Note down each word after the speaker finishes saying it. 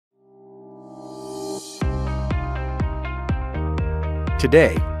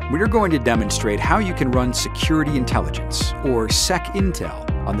Today, we are going to demonstrate how you can run security intelligence, or SecIntel,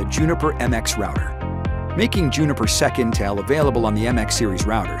 on the Juniper MX router. Making Juniper SecIntel available on the MX Series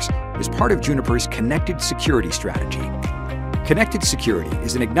routers is part of Juniper's connected security strategy. Connected security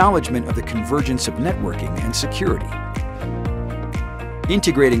is an acknowledgement of the convergence of networking and security.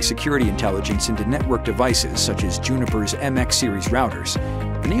 Integrating security intelligence into network devices such as Juniper's MX Series routers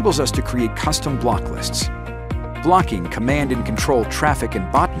enables us to create custom block lists, blocking command and control traffic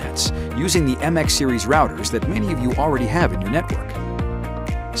and botnets using the MX Series routers that many of you already have in your network.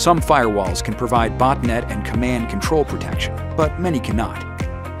 Some firewalls can provide botnet and command control protection, but many cannot.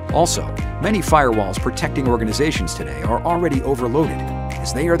 Also, many firewalls protecting organizations today are already overloaded,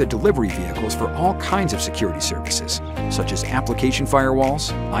 as they are the delivery vehicles for all kinds of security services, such as application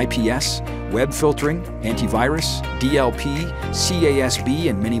firewalls, IPS, web filtering, antivirus, DLP, CASB,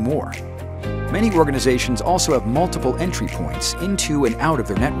 and many more. Many organizations also have multiple entry points into and out of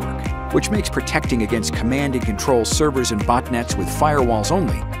their network, which makes protecting against command and control servers and botnets with firewalls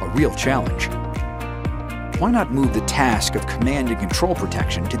only a real challenge. Why not move the task of command and control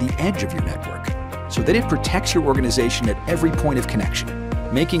protection to the edge of your network, so that it protects your organization at every point of connection,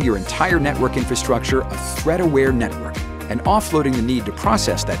 making your entire network infrastructure a threat-aware network and offloading the need to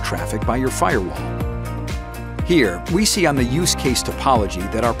process that traffic by your firewall. Here, we see on the use case topology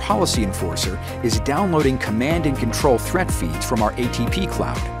that our policy enforcer is downloading command and control threat feeds from our ATP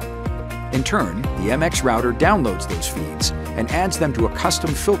cloud. In turn, the MX router downloads those feeds and adds them to a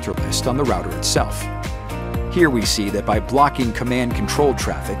custom filter list on the router itself. Here we see that by blocking command control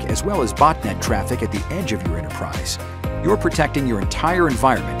traffic as well as botnet traffic at the edge of your enterprise, you're protecting your entire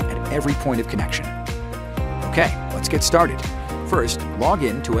environment at every point of connection. Okay, let's get started. First, log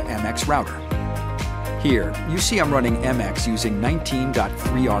in to a MX router. Here, you see I'm running MX using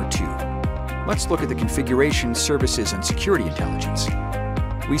 19.3R2. Let's look at the configuration, services, and security intelligence.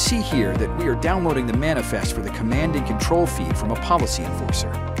 We see here that we are downloading the manifest for the command and control feed from a policy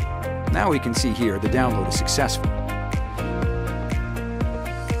enforcer. Now we can see here the download is successful.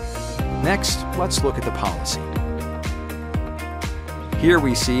 Next, let's look at the policy. Here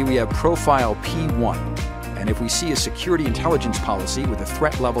we see we have profile P1, and if we see a security intelligence policy with a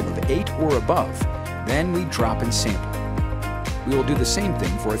threat level of 8 or above, then we drop and sample. We will do the same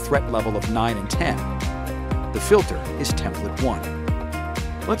thing for a threat level of 9 and 10. The filter is template 1.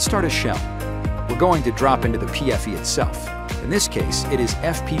 Let's start a shell. We're going to drop into the PFE itself. In this case, it is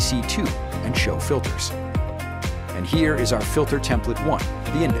FPC2 and show filters. And here is our filter template 1,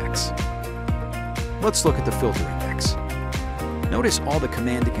 the index. Let's look at the filter index. Notice all the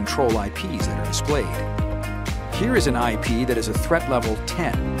command and control IPs that are displayed. Here is an IP that is a threat level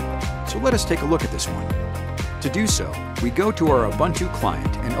 10. So let us take a look at this one. To do so, we go to our Ubuntu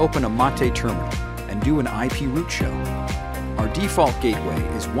client and open a Mate terminal and do an IP route show. Our default gateway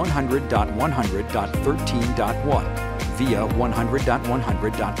is 100.100.13.1 via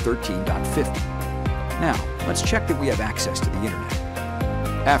 100.100.13.50. Now, let's check that we have access to the internet.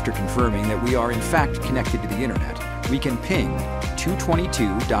 After confirming that we are in fact connected to the internet, we can ping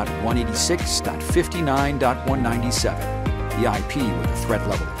 222.186.59.197, the IP with a threat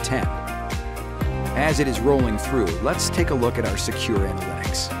level of 10. As it is rolling through, let's take a look at our secure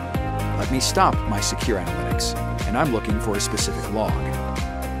analytics. Let me stop my secure analytics, and I'm looking for a specific log.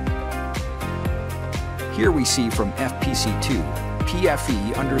 Here we see from FPC2,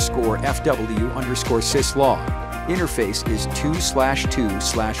 PFE_FW_syslog. Interface is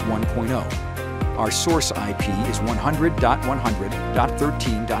 2/2/1.0. Our source IP is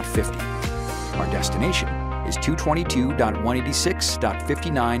 100.100.13.50. Our destination is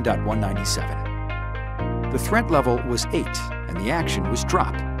 222.186.59.197. The threat level was 8, and the action was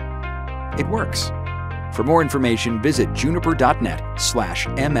drop. It works. For more information, visit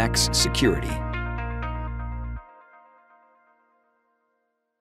juniper.net/mxsecurity.